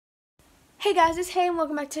Hey guys, it's Hay and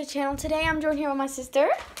welcome back to the channel. Today I'm joined here with my sister,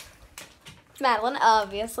 Madeline,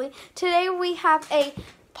 obviously. Today we have a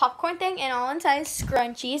popcorn thing and all inside is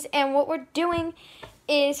scrunchies. And what we're doing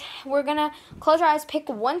is we're gonna close our eyes, pick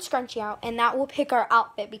one scrunchie out, and that will pick our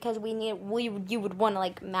outfit because you would want to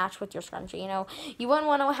like match with your scrunchie. You know, you wouldn't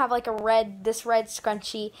want to have like this red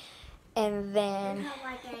scrunchie, and then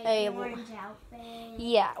like a orange outfit.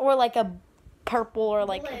 Yeah, or like a purple or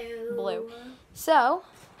like blue. So.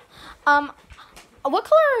 What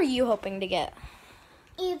color are you hoping to get?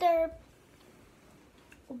 Either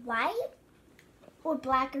white or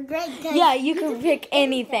black or gray. Yeah, you can pick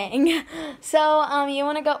anything. So, you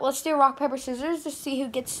want to go, let's do rock, paper, scissors to see who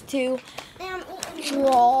gets to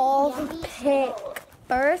draw the pick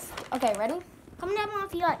first. Okay, ready? Comment down below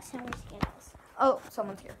if you like sour Skittles. Oh,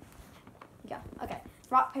 someone's here. Yeah, okay.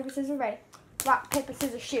 Rock, paper, scissors, ready. Rock, paper,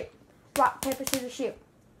 scissors, shoot. Rock, paper, scissors, shoot.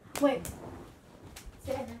 Wait.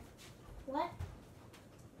 Sit down. What?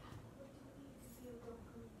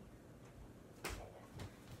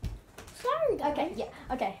 Sorry, guys. Okay, yeah,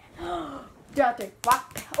 okay. Draw three.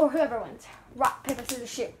 Rock, or whoever wins. Rock, paper, scissors,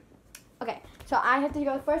 shoot. Okay, so I have to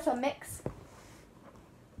go first, so mix.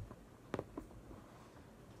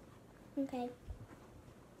 Okay.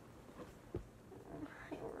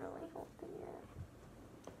 I'm really hoping it.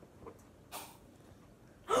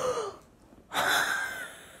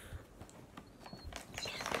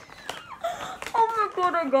 Oh my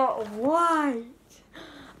god, I got white.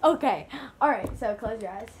 Okay, alright, so close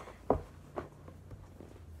your eyes.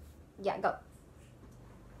 Yeah, go.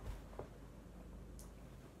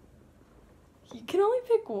 You can only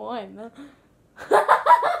pick one.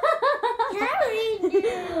 Harry, dude.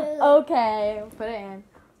 Okay, put it in.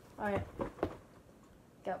 Alright.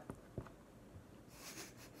 Go.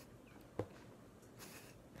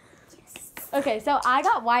 Yes. Okay, so I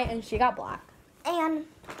got white and she got black. And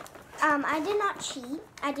I did not cheat.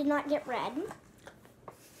 I did not get red.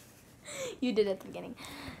 You did at the beginning.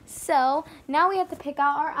 So now we have to pick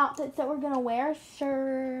out our outfits that we're gonna wear.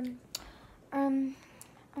 Sure.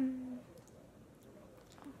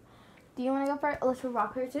 Do you want to go first? Let's do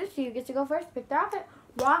rock, paper, scissors. So you get to go first. Pick their outfit.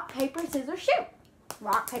 Rock, paper, scissors, shoot.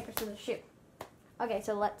 Rock, paper, scissors, shoot. Okay,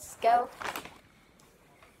 so let's go.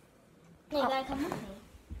 You gotta come with me.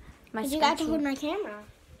 My You got to hold my camera.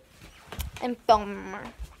 and film.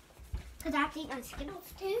 Cause I have to eat my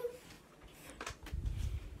Skittles too.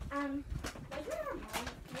 Where's my remote?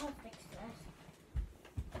 I'm gonna fix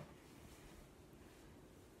this.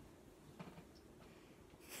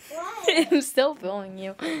 What? I'm still filming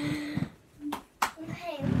you. Okay.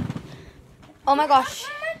 Oh my gosh. Oh,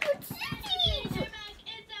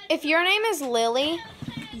 If your name is Lily,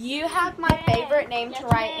 you have my favorite name to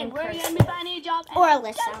write in cursive. Or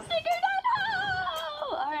Alyssa.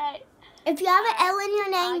 Alright. If you have an L in your I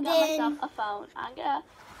name, got then myself a phone. I'm gonna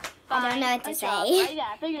I don't know what to say. Right there,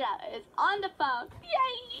 I figured it out. It's on the phone.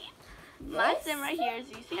 Yay! My sim right here is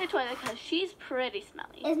using a toilet because she's pretty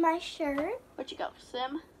smelly. is my shirt. Where'd you go?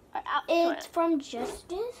 Sim? Or out the It's toilet? from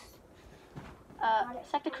Justice.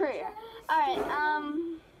 Sector career. Alright,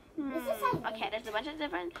 Is this like okay, there's a bunch of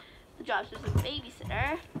different jobs. There's a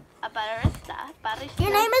babysitter, a barista.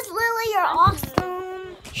 Your name is Lily. You're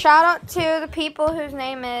awesome. Shout out to the people whose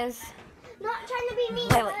name is. Not trying to be mean,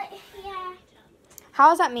 Lily. but yeah. How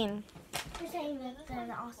does that mean? You're saying that they're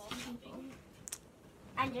the awesome people.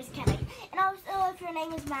 I'm just kidding. And also, if your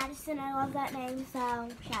name is Madison, I love that name, so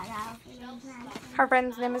shout out if your name's Madison. Her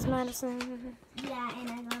friend's name is Madison. Yeah, and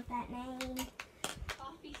I love that name.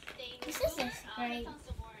 This is a great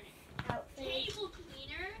outfit.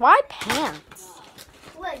 Why pants?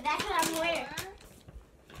 Look, that's what I'm wearing.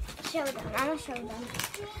 Show them. I'm gonna show them.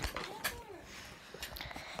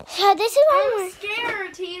 So this is what I'm wearing.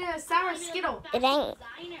 scared to eat a sour Skittle. It ain't.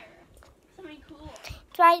 Somebody cool.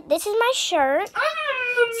 Right, this is my shirt.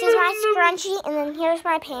 This is my scrunchie, and then here's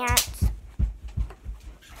my pants.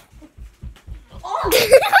 Oh.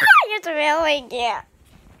 It's really cute. I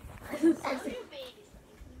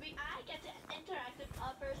get to interact with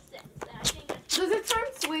upper six. And I think that's Does it turn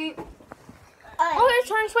sweet? Oh, Oh, it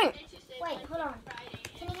turns sweet. Tuesday, wait, hold on. Friday.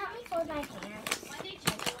 Can you help me fold my pants? Monday,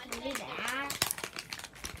 Tuesday, Can you Wednesday. do that?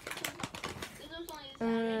 This one's only Saturday,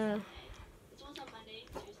 Sunday. This one's on Monday,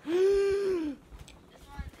 Tuesday. This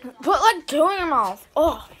one is Put like two in your mouth.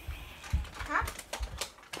 Oh. Huh?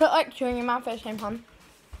 Put like two in your mouth at the same time.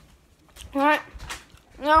 Alright.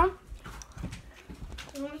 No?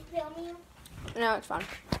 You want me to film you? No, it's fine.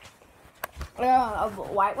 A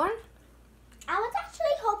white one? I was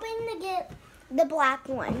actually hoping to get the black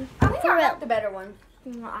one. I think For I real. got the better one.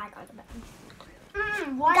 No, I got the better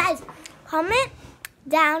one. White. Guys, comment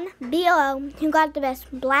down below who got the best,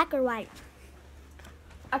 black or white.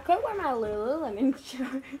 I could wear my Lululemon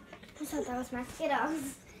shirt. I thought that was my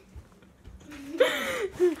Skittles.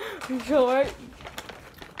 Short.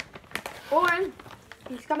 Or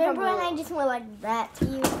he's coming Remember when I just went like that to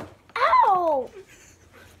you? Ow!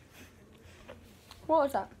 What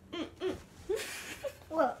was that?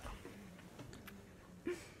 Look.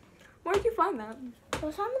 Where'd you find that? It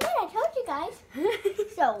was on the bed, I told you guys.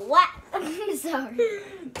 So what? I'm sorry.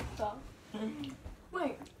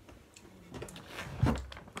 Wait.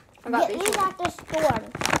 I got Get these. these at the store.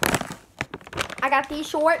 I got these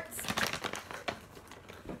shorts.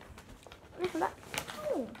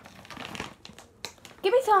 Ooh.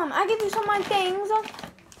 Give me some. I give you some of my things.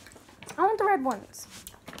 I want the red ones.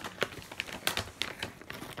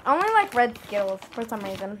 I only like red Skittles for some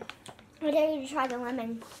reason. I dare you to try the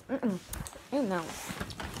lemon. You know.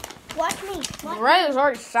 Watch me. Watch Red is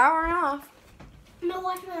already souring off. me. No,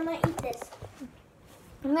 watch me. I'm gonna eat this.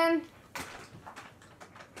 And then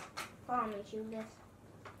Follow me, chew this.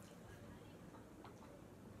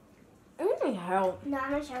 you need help. No,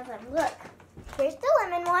 I'm gonna show them. Look. Here's the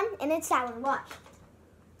lemon one, and it's sour. Watch.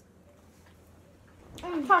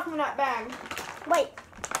 Pass me that bag. Wait.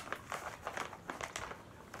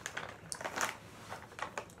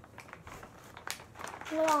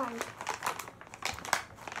 Hold on.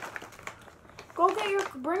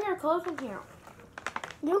 Bring your clothes in here.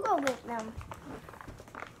 You go get them.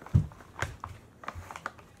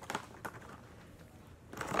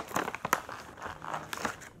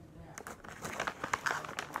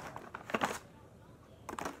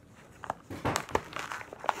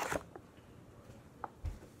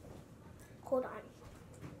 Hold on.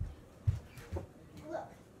 Look,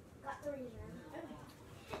 got 3 of them.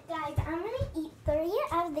 Guys, I'm gonna eat 3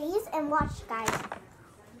 of these and watch, guys.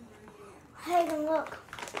 Hey, look.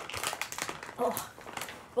 Oh.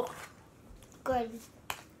 Good.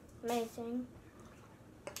 Amazing.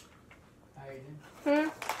 Hayden, Hmm?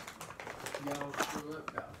 y'all screw up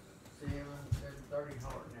about 7:30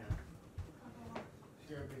 hard now. It's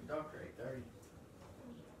gonna be dark at 8:30.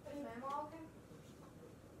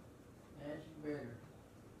 Yeah, she better.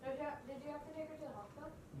 Did you have to take her to the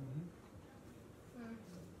hospital? Mm-hmm.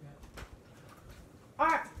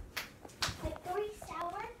 Alright. Like 3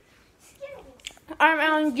 sour Skittles. Alright,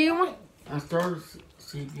 Alan, do you want? I started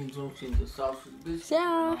seeking something the sausage biscuit.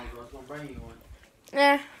 Yeah. And I was gonna bring you one.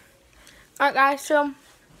 Yeah. Alright, guys, so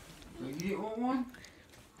So you didn't want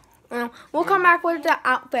one? we'll come back with the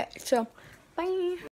outfit. So, bye.